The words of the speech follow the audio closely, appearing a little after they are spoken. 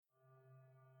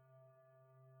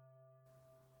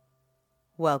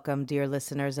Welcome, dear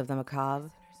listeners of the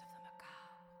Macabre.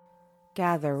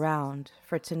 Gather round,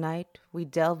 for tonight we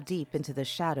delve deep into the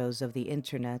shadows of the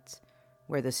internet,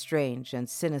 where the strange and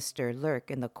sinister lurk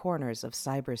in the corners of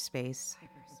cyberspace.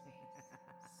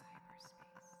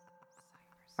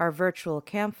 Our virtual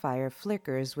campfire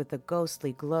flickers with the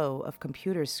ghostly glow of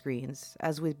computer screens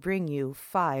as we bring you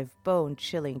 5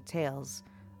 bone-chilling tales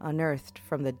unearthed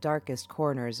from the darkest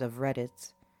corners of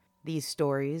Reddit. These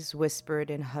stories,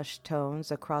 whispered in hushed tones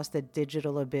across the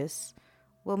digital abyss,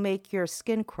 will make your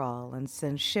skin crawl and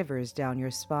send shivers down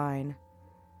your spine.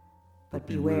 But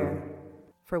beware,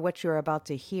 for what you're about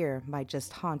to hear might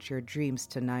just haunt your dreams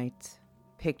tonight.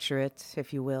 Picture it,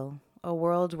 if you will, a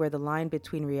world where the line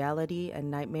between reality and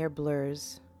nightmare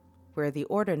blurs, where the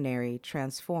ordinary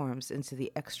transforms into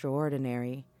the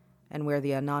extraordinary, and where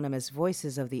the anonymous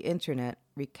voices of the internet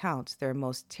recount their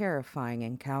most terrifying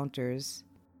encounters.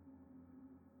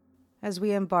 As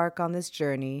we embark on this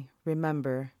journey,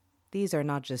 remember, these are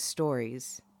not just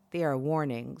stories, they are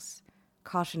warnings,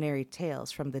 cautionary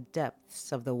tales from the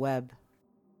depths of the web.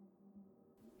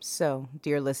 So,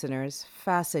 dear listeners,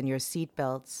 fasten your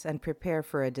seatbelts and prepare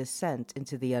for a descent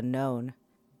into the unknown.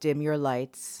 Dim your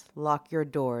lights, lock your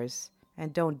doors,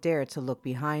 and don't dare to look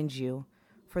behind you,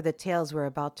 for the tales we're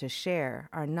about to share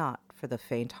are not for the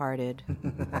faint-hearted.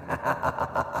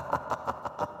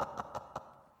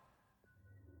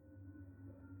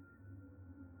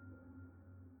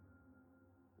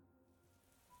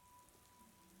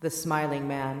 The Smiling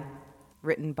Man,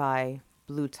 written by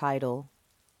Blue Tidal.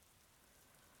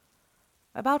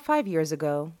 About 5 years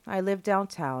ago, I lived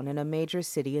downtown in a major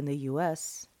city in the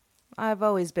U.S. I've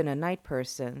always been a night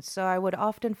person, so I would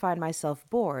often find myself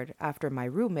bored after my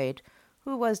roommate,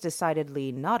 who was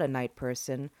decidedly not a night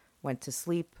person, went to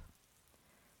sleep.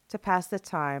 To pass the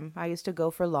time, I used to go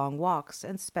for long walks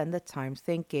and spend the time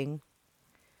thinking.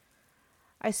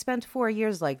 I spent 4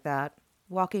 years like that,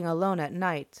 walking alone at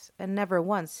night, and never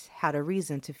once had a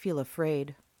reason to feel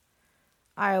afraid.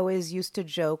 I always used to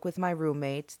joke with my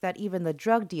roommate that even the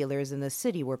drug dealers in the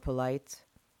city were polite.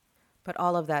 But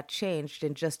all of that changed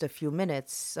in just a few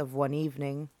minutes of one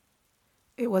evening.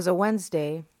 It was a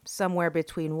Wednesday, somewhere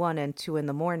between 1 and 2 in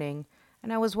the morning,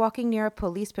 and I was walking near a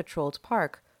police-patrolled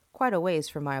park, quite a ways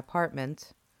from my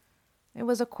apartment. It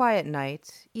was a quiet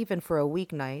night, even for a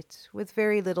weeknight, with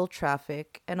very little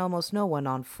traffic and almost no one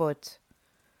on foot.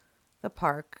 The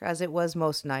park, as it was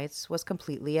most nights, was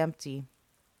completely empty.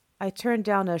 I turned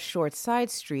down a short side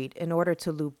street in order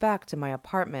to loop back to my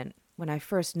apartment when I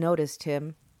first noticed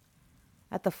him.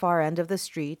 At the far end of the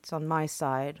street, on my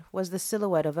side, was the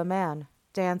silhouette of a man,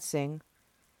 dancing.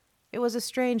 It was a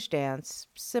strange dance,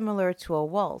 similar to a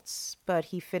waltz, but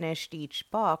he finished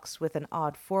each box with an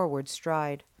odd forward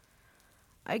stride.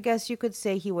 I guess you could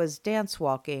say he was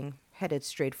dance-walking, headed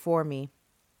straight for me.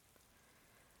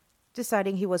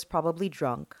 Deciding he was probably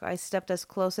drunk, I stepped as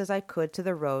close as I could to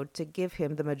the road to give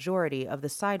him the majority of the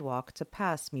sidewalk to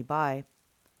pass me by.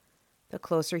 The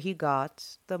closer he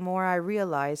got, the more I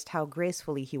realized how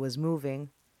gracefully he was moving.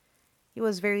 He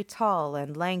was very tall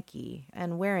and lanky,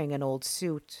 and wearing an old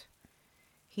suit.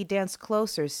 He danced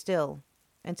closer still,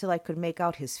 until I could make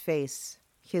out his face.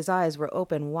 His eyes were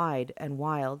open wide and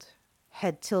wild,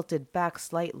 head tilted back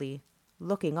slightly,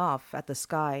 looking off at the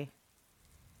sky.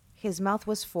 His mouth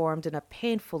was formed in a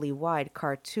painfully wide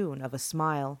cartoon of a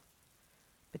smile.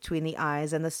 Between the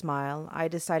eyes and the smile, I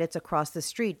decided to cross the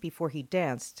street before he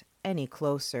danced any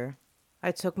closer.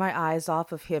 I took my eyes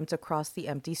off of him to cross the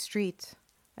empty street.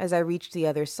 As I reached the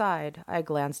other side, I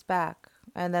glanced back,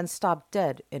 and then stopped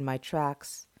dead in my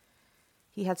tracks.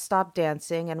 He had stopped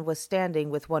dancing and was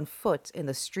standing with one foot in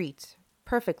the street,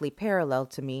 perfectly parallel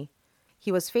to me.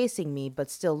 He was facing me but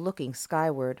still looking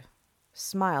skyward,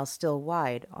 smile still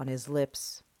wide on his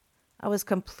lips. I was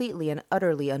completely and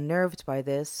utterly unnerved by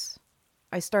this.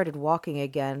 I started walking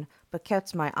again, but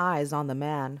kept my eyes on the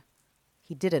man.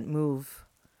 He didn't move.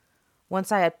 Once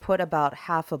I had put about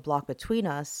half a block between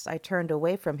us, I turned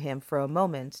away from him for a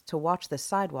moment to watch the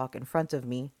sidewalk in front of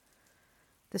me.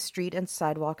 The street and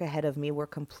sidewalk ahead of me were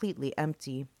completely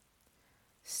empty.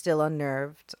 Still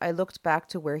unnerved, I looked back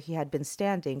to where he had been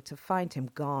standing to find him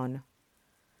gone.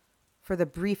 For the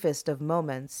briefest of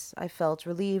moments, I felt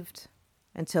relieved,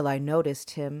 until I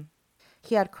noticed him.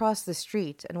 He had crossed the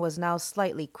street and was now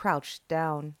slightly crouched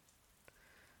down.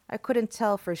 I couldn't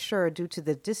tell for sure due to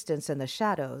the distance and the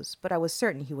shadows, but I was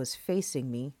certain he was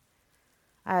facing me.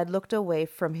 I had looked away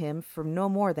from him for no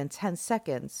more than 10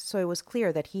 seconds, so it was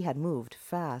clear that he had moved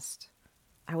fast.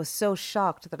 I was so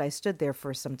shocked that I stood there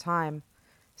for some time,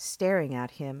 staring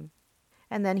at him,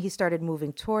 and then he started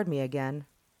moving toward me again.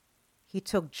 He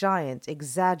took giant,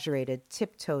 exaggerated,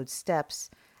 tiptoed steps,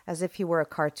 as if he were a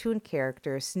cartoon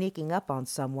character sneaking up on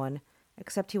someone,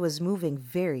 except he was moving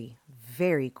very,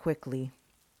 very quickly.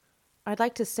 I'd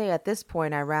like to say at this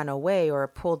point I ran away or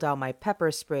pulled out my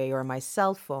pepper spray or my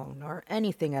cell phone or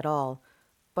anything at all,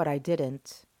 but I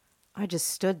didn't. I just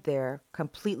stood there,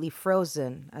 completely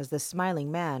frozen, as the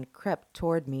smiling man crept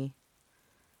toward me.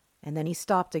 And then he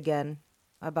stopped again,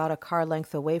 about a car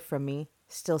length away from me,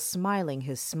 still smiling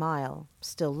his smile,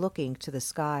 still looking to the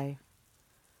sky.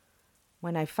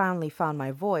 When I finally found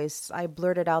my voice, I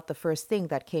blurted out the first thing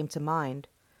that came to mind.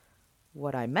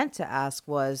 What I meant to ask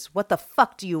was, "What the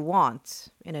fuck do you want?"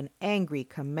 in an angry,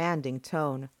 commanding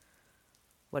tone.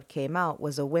 What came out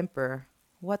was a whimper.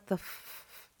 What the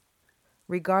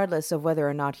Regardless of whether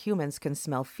or not humans can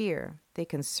smell fear, they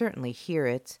can certainly hear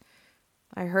it.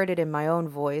 I heard it in my own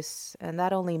voice, and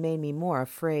that only made me more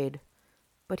afraid.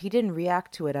 But he didn't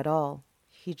react to it at all.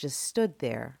 He just stood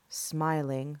there,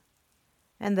 smiling.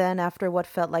 And then, after what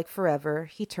felt like forever,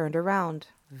 he turned around,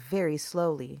 very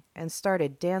slowly, and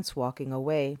started dance-walking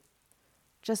away.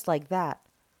 Just like that,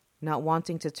 not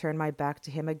wanting to turn my back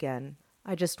to him again.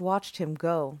 I just watched him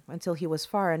go until he was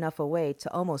far enough away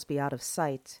to almost be out of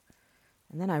sight.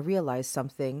 And then I realized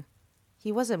something.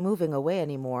 He wasn't moving away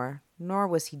anymore, nor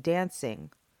was he dancing.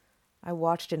 I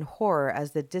watched in horror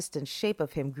as the distant shape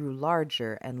of him grew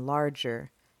larger and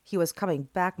larger. He was coming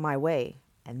back my way,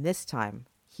 and this time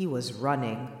he was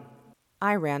running.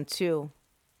 I ran too.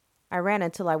 I ran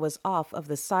until I was off of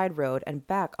the side road and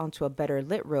back onto a better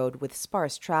lit road with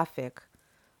sparse traffic.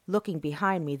 Looking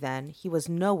behind me then, he was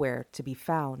nowhere to be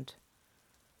found.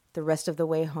 The rest of the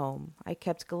way home, I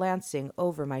kept glancing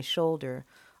over my shoulder,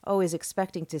 always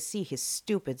expecting to see his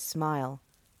stupid smile,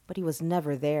 but he was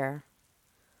never there.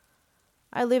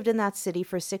 I lived in that city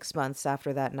for 6 months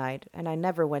after that night, and I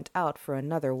never went out for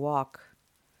another walk.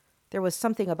 There was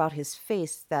something about his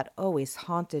face that always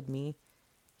haunted me.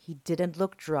 He didn't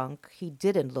look drunk. He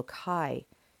didn't look high.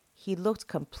 He looked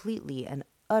completely and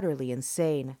utterly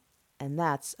insane, and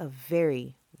that's a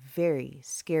very, very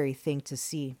scary thing to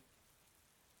see.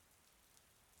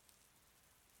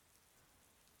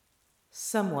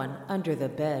 Someone Under the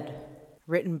Bed,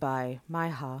 written by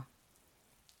Maiha.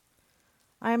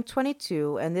 I am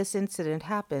 22, and this incident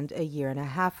happened a year and a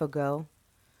half ago.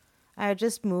 I had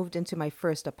just moved into my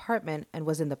first apartment and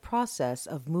was in the process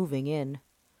of moving in.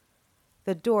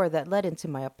 The door that led into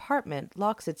my apartment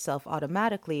locks itself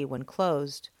automatically when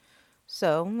closed,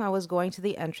 so I was going to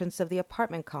the entrance of the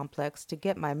apartment complex to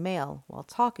get my mail while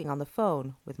talking on the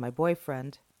phone with my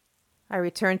boyfriend. I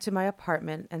returned to my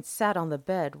apartment and sat on the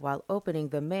bed while opening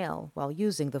the mail while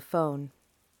using the phone.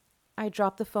 I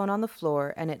dropped the phone on the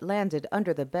floor and it landed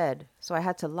under the bed, so I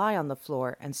had to lie on the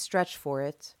floor and stretch for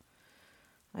it.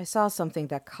 I saw something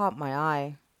that caught my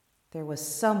eye. There was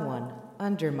someone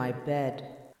under my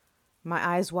bed. My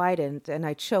eyes widened and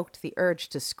I choked the urge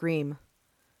to scream.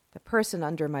 The person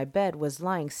under my bed was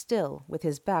lying still with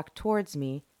his back towards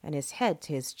me and his head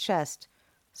to his chest,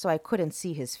 so I couldn't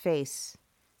see his face,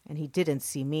 and he didn't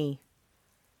see me.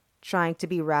 Trying to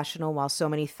be rational while so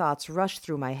many thoughts rushed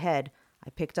through my head, I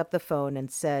picked up the phone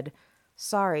and said,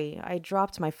 "Sorry, I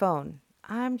dropped my phone.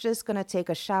 I'm just going to take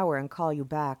a shower and call you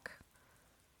back."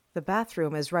 The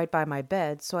bathroom is right by my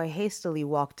bed, so I hastily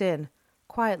walked in,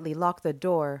 quietly locked the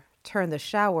door, turned the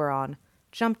shower on,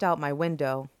 jumped out my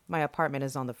window, my apartment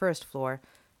is on the first floor,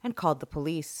 and called the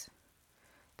police.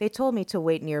 They told me to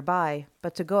wait nearby,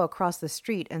 but to go across the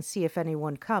street and see if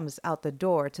anyone comes out the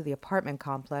door to the apartment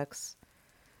complex.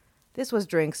 This was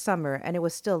during summer, and it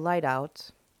was still light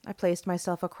out. I placed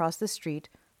myself across the street,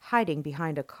 hiding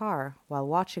behind a car while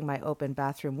watching my open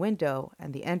bathroom window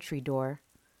and the entry door.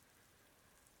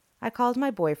 I called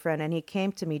my boyfriend, and he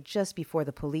came to me just before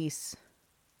the police.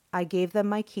 I gave them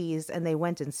my keys, and they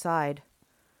went inside.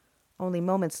 Only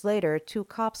moments later, 2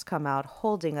 cops come out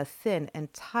holding a thin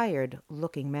and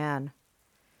tired-looking man.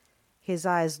 His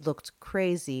eyes looked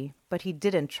crazy, but he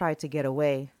didn't try to get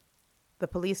away. The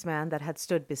policeman that had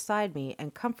stood beside me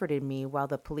and comforted me while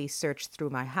the police searched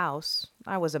through my house,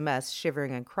 I was a mess,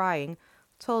 shivering and crying,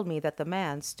 told me that the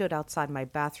man stood outside my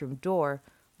bathroom door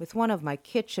with one of my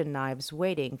kitchen knives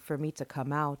waiting for me to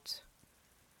come out.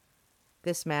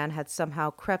 This man had somehow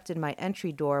crept in my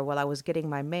entry door while I was getting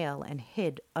my mail and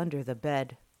hid under the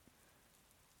bed.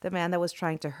 The man that was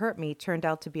trying to hurt me turned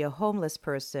out to be a homeless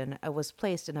person and was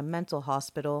placed in a mental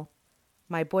hospital.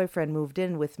 My boyfriend moved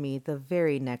in with me the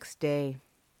very next day.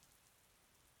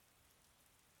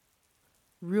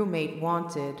 Roommate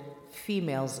Wanted,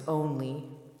 Females Only,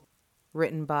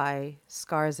 written by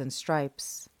Scars and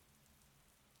Stripes.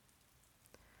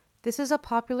 This is a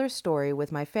popular story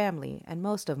with my family and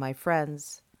most of my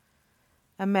friends.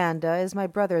 Amanda is my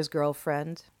brother's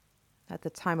girlfriend. At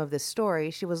the time of this story,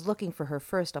 she was looking for her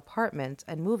first apartment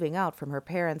and moving out from her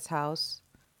parents' house.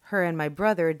 Her and my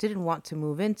brother didn't want to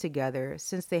move in together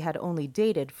since they had only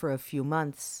dated for a few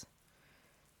months.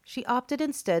 She opted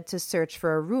instead to search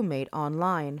for a roommate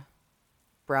online.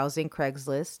 Browsing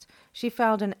Craigslist, she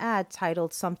found an ad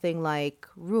titled something like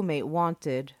 "Roommate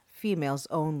Wanted, Females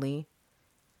Only."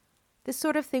 This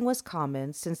sort of thing was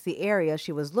common since the area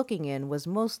she was looking in was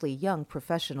mostly young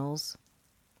professionals.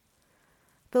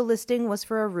 The listing was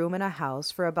for a room in a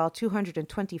house for about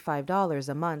 $225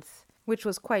 a month, which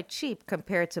was quite cheap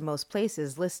compared to most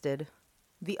places listed.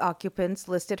 The occupant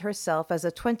listed herself as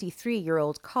a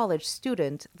 23-year-old college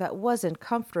student that wasn't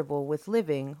comfortable with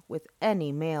living with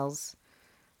any males.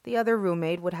 The other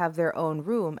roommate would have their own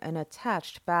room and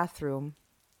attached bathroom.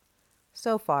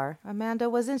 So far,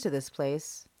 Amanda was into this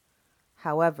place.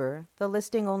 However, the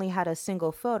listing only had a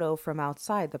single photo from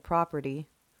outside the property.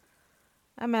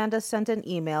 Amanda sent an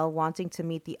email wanting to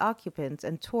meet the occupant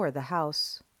and tour the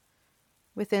house.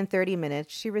 Within 30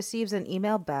 minutes, she receives an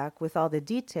email back with all the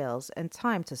details and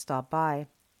time to stop by.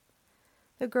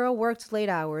 The girl worked late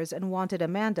hours and wanted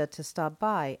Amanda to stop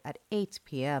by at 8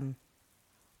 p.m.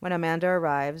 When Amanda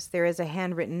arrives, there is a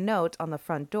handwritten note on the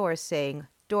front door saying,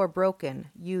 "Door broken,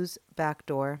 use back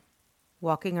door."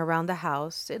 Walking around the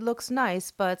house, it looks nice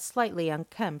but slightly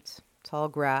unkempt. Tall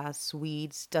grass,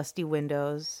 weeds, dusty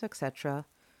windows, etc.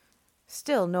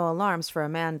 Still no alarms for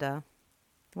Amanda.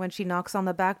 When she knocks on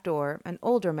the back door, an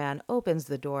older man opens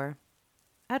the door.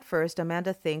 At first,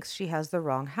 Amanda thinks she has the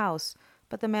wrong house,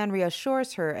 but the man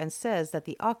reassures her and says that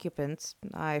the occupant,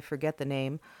 I forget the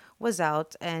name, was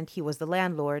out and he was the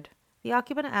landlord. The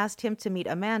occupant asked him to meet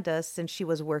Amanda since she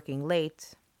was working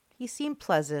late. He seemed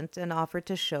pleasant and offered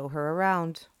to show her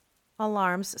around.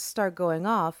 Alarms start going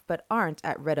off but aren't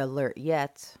at red alert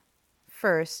yet.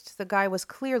 First, the guy was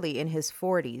clearly in his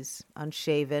 40s,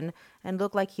 unshaven, and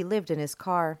looked like he lived in his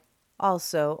car.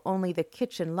 Also, only the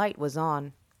kitchen light was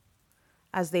on.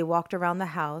 As they walked around the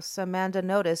house, Amanda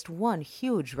noticed one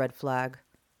huge red flag.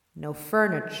 No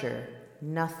furniture,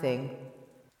 nothing.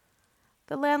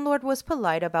 The landlord was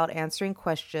polite about answering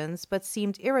questions, but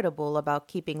seemed irritable about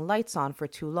keeping lights on for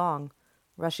too long,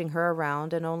 rushing her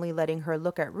around and only letting her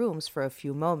look at rooms for a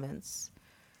few moments.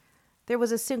 There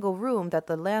was a single room that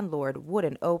the landlord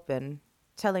wouldn't open,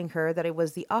 telling her that it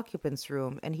was the occupant's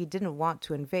room and he didn't want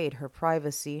to invade her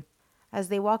privacy. As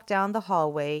they walk down the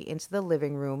hallway into the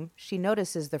living room, she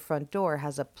notices the front door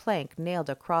has a plank nailed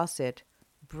across it.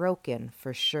 Broken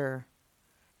for sure.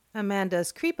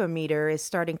 Amanda's creepometer is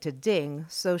starting to ding,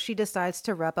 so she decides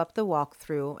to wrap up the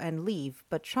walkthrough and leave,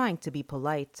 but trying to be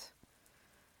polite.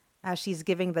 As she's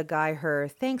giving the guy her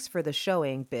 "thanks for the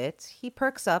showing" bit, he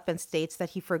perks up and states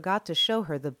that he forgot to show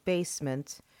her the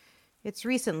basement. It's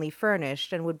recently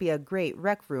furnished and would be a great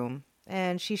rec room,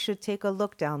 and she should take a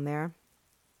look down there.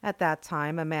 At that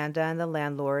time, Amanda and the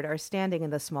landlord are standing in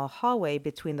the small hallway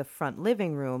between the front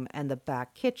living room and the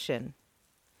back kitchen.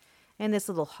 In this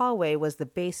little hallway was the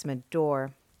basement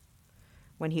door.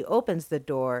 When he opens the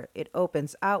door, it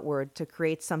opens outward to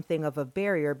create something of a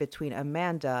barrier between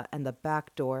Amanda and the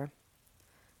back door.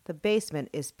 The basement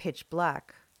is pitch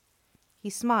black. He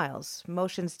smiles,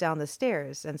 motions down the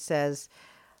stairs, and says,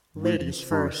 "Ladies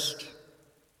first."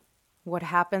 What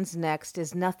happens next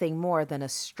is nothing more than a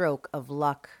stroke of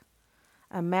luck.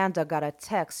 Amanda got a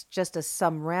text just as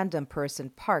some random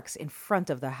person parks in front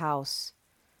of the house.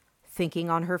 Thinking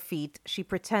on her feet, she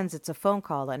pretends it's a phone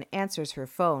call and answers her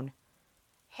phone.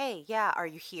 "Hey, yeah, are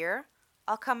you here?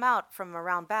 I'll come out from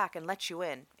around back and let you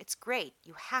in. It's great.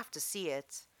 You have to see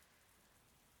it."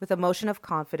 With a motion of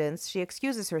confidence, she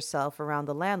excuses herself around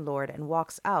the landlord and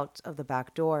walks out of the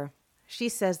back door. She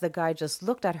says the guy just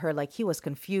looked at her like he was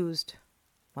confused.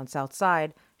 Once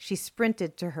outside, she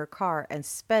sprinted to her car and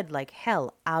sped like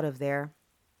hell out of there.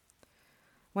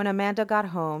 When Amanda got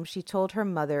home, she told her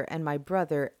mother and my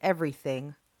brother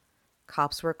everything.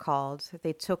 Cops were called,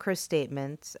 they took her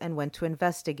statement, and went to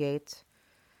investigate.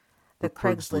 The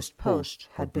Craigslist post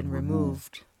had been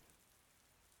removed.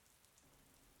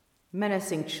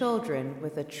 Menacing children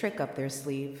with a trick up their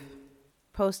sleeve.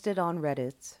 Posted on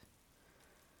Reddit.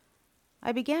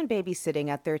 I began babysitting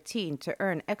at 13 to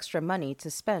earn extra money to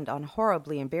spend on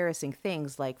horribly embarrassing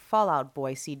things like Fall Out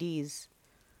Boy CDs.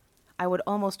 I would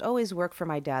almost always work for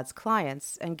my dad's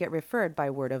clients and get referred by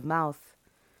word of mouth.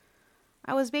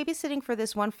 I was babysitting for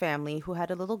this one family who had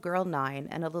a little girl 9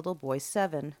 and a little boy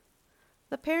 7.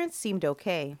 The parents seemed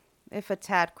okay, if a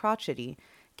tad crotchety,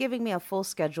 giving me a full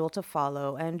schedule to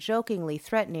follow and jokingly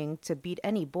threatening to beat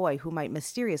any boy who might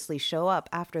mysteriously show up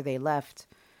after they left.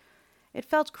 It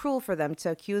felt cruel for them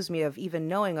to accuse me of even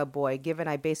knowing a boy, given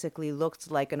I basically looked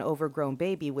like an overgrown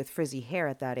baby with frizzy hair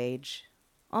at that age.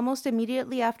 Almost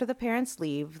immediately after the parents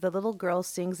leave, the little girl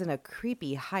sings in a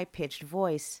creepy, high-pitched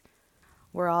voice.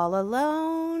 "We're all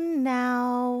alone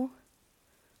now."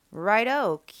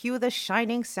 "Righto, cue the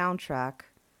Shining soundtrack."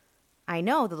 "I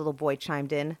know," the little boy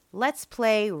chimed in. "Let's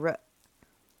play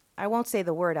I won't say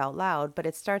the word out loud, but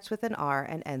it starts with an R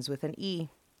and ends with an E.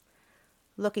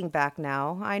 Looking back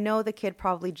now, I know the kid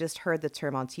probably just heard the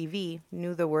term on TV,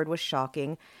 knew the word was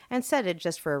shocking, and said it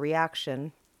just for a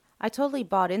reaction. I totally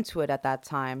bought into it at that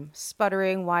time,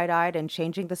 sputtering, wide-eyed, and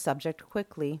changing the subject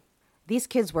quickly. These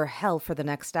kids were hell for the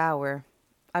next hour.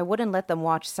 I wouldn't let them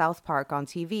watch South Park on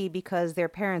TV because their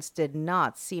parents did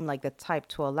not seem like the type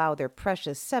to allow their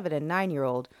precious 7- and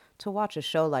 9-year-old to watch a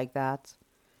show like that.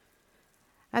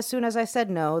 As soon as I said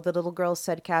no, the little girl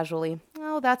said casually,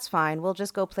 "Oh, that's fine. We'll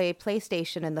just go play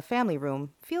PlayStation in the family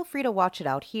room. Feel free to watch it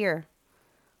out here."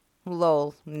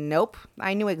 Lol. Nope.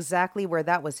 I knew exactly where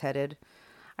that was headed.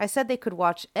 I said they could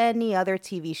watch any other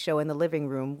TV show in the living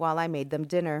room while I made them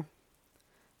dinner.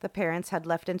 The parents had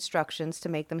left instructions to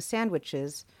make them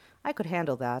sandwiches. I could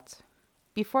handle that.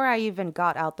 Before I even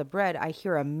got out the bread, I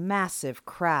hear a massive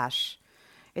crash.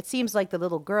 It seems like the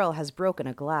little girl has broken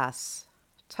a glass.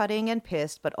 Tutting and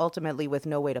pissed, but ultimately with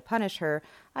no way to punish her,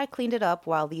 I cleaned it up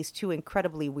while these two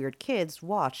incredibly weird kids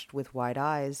watched with wide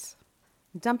eyes.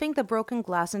 Dumping the broken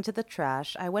glass into the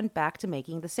trash, I went back to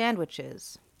making the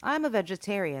sandwiches. I'm a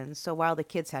vegetarian, so while the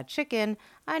kids had chicken,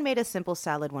 I made a simple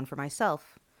salad one for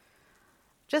myself.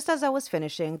 Just as I was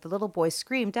finishing, the little boy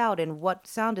screamed out in what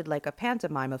sounded like a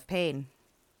pantomime of pain.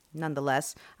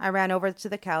 Nonetheless, I ran over to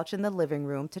the couch in the living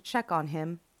room to check on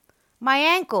him. "My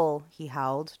ankle!" he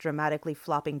howled, dramatically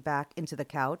flopping back into the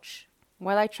couch.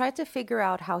 While I tried to figure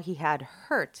out how he had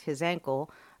hurt his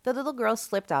ankle, the little girl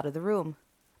slipped out of the room.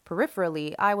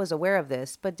 Peripherally, I was aware of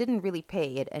this, but didn't really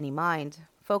pay it any mind,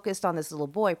 focused on this little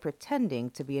boy pretending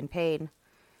to be in pain.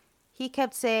 He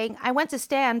kept saying, "I went to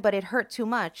stand, but it hurt too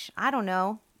much. I don't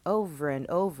know," over and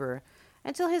over,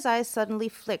 until his eyes suddenly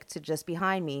flicked to just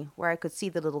behind me, where I could see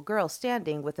the little girl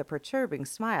standing with a perturbing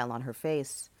smile on her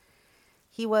face.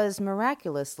 He was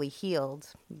miraculously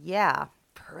healed. Yeah,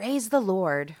 praise the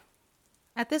Lord.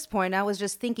 At this point, I was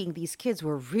just thinking these kids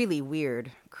were really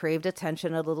weird, craved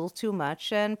attention a little too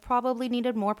much, and probably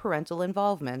needed more parental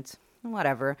involvement.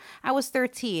 Whatever. I was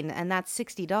 13, and that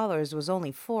 $60 was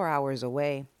only 4 hours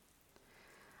away.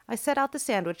 I set out the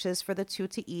sandwiches for the two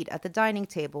to eat at the dining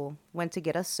table, went to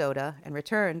get a soda, and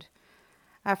returned.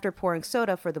 After pouring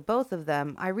soda for the both of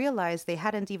them, I realized they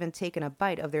hadn't even taken a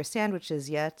bite of their sandwiches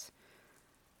yet.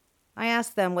 I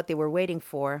asked them what they were waiting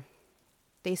for.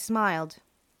 They smiled.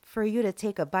 "For you to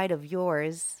take a bite of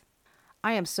yours."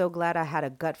 I am so glad I had a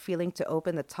gut feeling to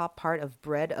open the top part of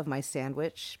bread of my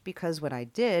sandwich, because when I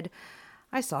did,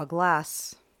 I saw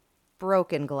glass.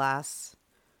 Broken glass.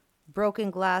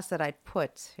 Broken glass that I'd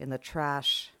put in the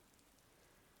trash.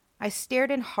 I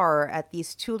stared in horror at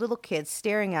these two little kids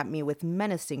staring at me with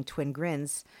menacing twin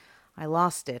grins. I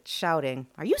lost it, shouting,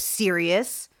 "Are you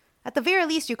serious? At the very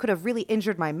least, you could have really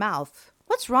injured my mouth.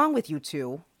 What's wrong with you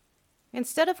two?"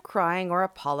 Instead of crying or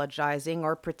apologizing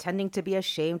or pretending to be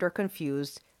ashamed or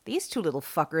confused, these two little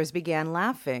fuckers began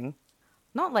laughing.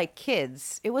 Not like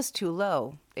kids. It was too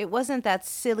low. It wasn't that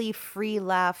silly, free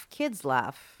laugh kids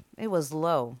laugh. It was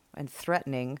low and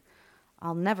threatening.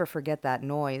 I'll never forget that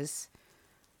noise.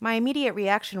 My immediate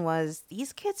reaction was,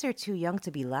 these kids are too young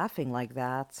to be laughing like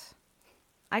that.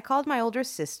 I called my older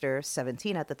sister,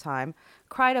 17 at the time,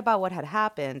 cried about what had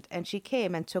happened, and she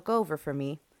came and took over for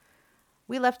me.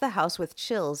 We left the house with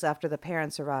chills after the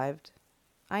parents arrived.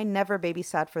 I never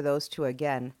babysat for those two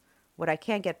again. What I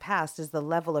can't get past is the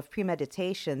level of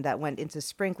premeditation that went into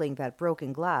sprinkling that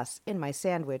broken glass in my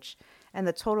sandwich, and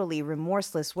the totally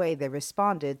remorseless way they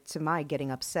responded to my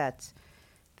getting upset.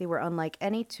 They were unlike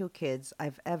any two kids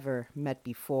I've ever met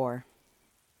before.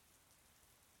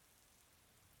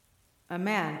 A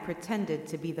man pretended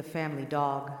to be the family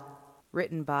dog.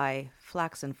 Written by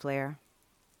Flaxen Flare.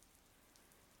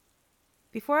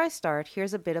 Before I start,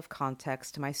 here's a bit of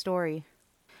context to my story.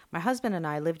 My husband and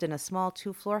I lived in a small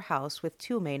 2-floor house with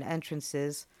 2 main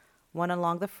entrances, one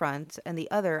along the front and the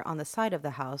other on the side of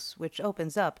the house, which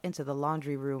opens up into the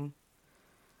laundry room.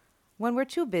 When we're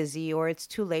too busy or it's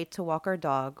too late to walk our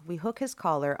dog, we hook his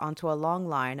collar onto a long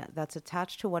line that's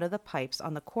attached to one of the pipes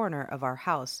on the corner of our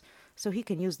house so he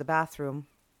can use the bathroom.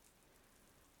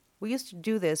 We used to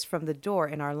do this from the door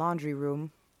in our laundry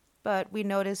room. but we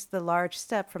noticed the large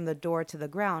step from the door to the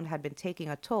ground had been taking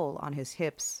a toll on his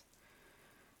hips.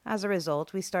 As a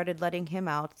result, we started letting him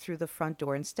out through the front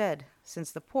door instead,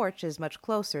 since the porch is much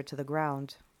closer to the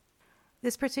ground.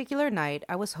 This particular night,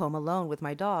 I was home alone with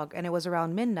my dog, and it was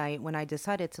around midnight when I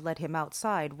decided to let him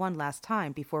outside one last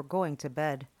time before going to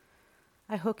bed.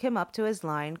 I hook him up to his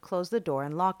line, close the door,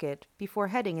 and lock it, before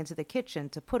heading into the kitchen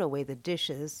to put away the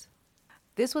dishes.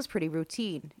 This was pretty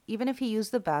routine. Even if he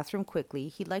used the bathroom quickly,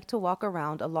 he liked to walk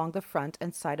around along the front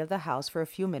and side of the house for a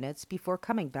few minutes before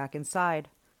coming back inside.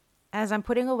 As I'm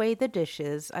putting away the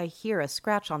dishes, I hear a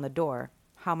scratch on the door,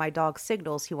 how my dog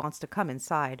signals he wants to come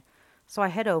inside, so I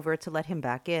head over to let him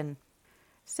back in.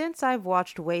 Since I've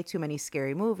watched way too many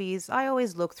scary movies, I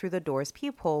always look through the door's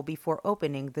peephole before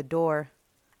opening the door.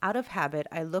 Out of habit,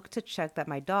 I look to check that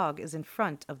my dog is in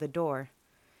front of the door.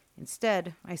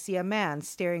 Instead, I see a man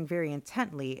staring very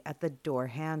intently at the door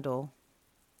handle.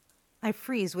 I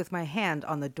freeze with my hand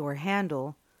on the door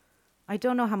handle. I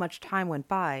don't know how much time went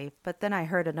by, but then I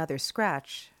heard another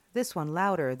scratch, this one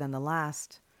louder than the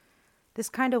last. This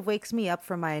kind of wakes me up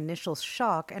from my initial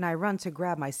shock, and I run to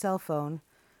grab my cell phone.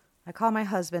 I call my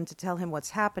husband to tell him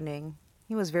what's happening.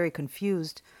 He was very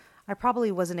confused. I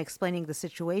probably wasn't explaining the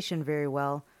situation very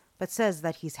well, but says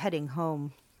that he's heading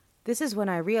home. This is when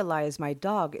I realize my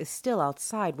dog is still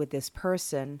outside with this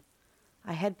person.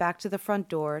 I head back to the front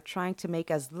door, trying to make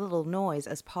as little noise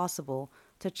as possible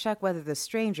to check whether the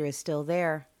stranger is still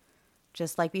there.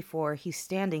 Just like before, he's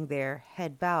standing there,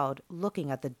 head bowed, looking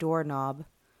at the doorknob.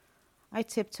 I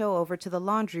tiptoe over to the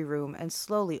laundry room and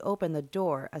slowly open the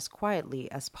door as quietly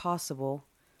as possible.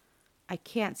 I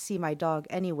can't see my dog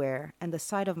anywhere, and the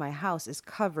side of my house is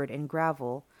covered in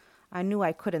gravel. I knew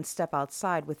I couldn't step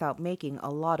outside without making a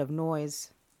lot of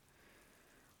noise.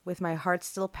 With my heart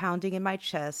still pounding in my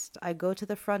chest, I go to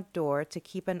the front door to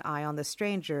keep an eye on the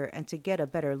stranger and to get a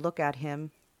better look at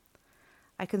him.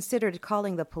 I considered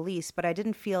calling the police, but I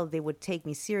didn't feel they would take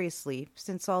me seriously,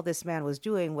 since all this man was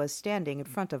doing was standing in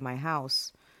front of my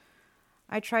house.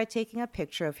 I tried taking a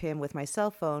picture of him with my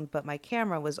cell phone, but my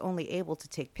camera was only able to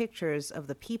take pictures of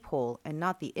the peephole and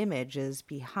not the images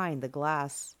behind the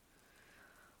glass.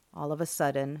 All of a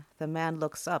sudden, the man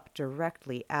looks up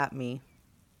directly at me.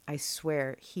 I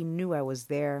swear he knew I was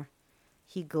there.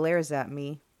 He glares at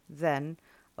me, then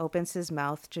opens his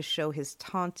mouth to show his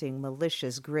taunting,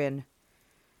 malicious grin.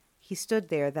 He stood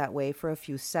there that way for a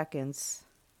few seconds.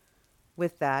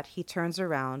 With that, he turns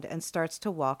around and starts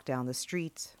to walk down the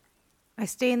street. I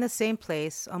stay in the same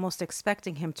place, almost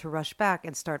expecting him to rush back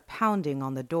and start pounding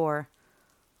on the door.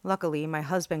 Luckily, my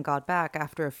husband got back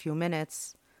after a few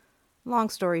minutes. Long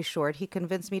story short, he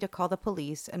convinced me to call the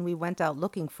police, and we went out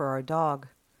looking for our dog.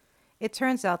 It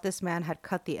turns out this man had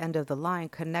cut the end of the line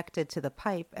connected to the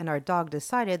pipe, and our dog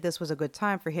decided this was a good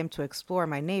time for him to explore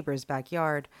my neighbor's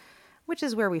backyard, which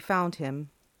is where we found him.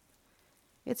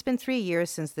 It's been 3 years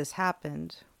since this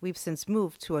happened. We've since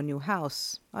moved to a new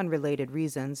house, unrelated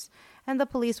reasons, and the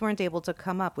police weren't able to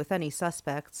come up with any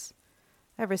suspects.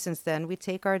 Ever since then, we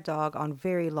take our dog on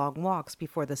very long walks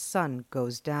before the sun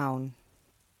goes down.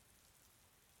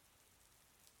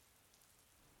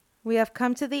 We have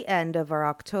come to the end of our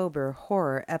October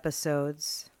horror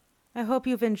episodes. I hope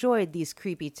you've enjoyed these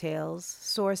creepy tales,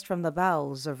 sourced from the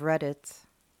bowels of Reddit.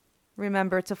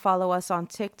 Remember to follow us on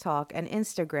TikTok and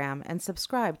Instagram and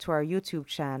subscribe to our YouTube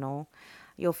channel.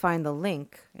 You'll find the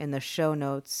link in the show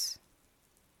notes.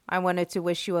 I wanted to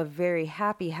wish you a very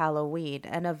happy Halloween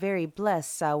and a very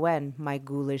blessed Samhain, my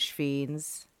ghoulish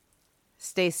fiends.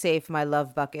 Stay safe, my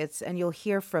love buckets, and you'll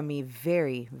hear from me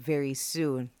very, very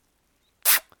soon.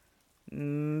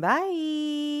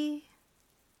 Bye!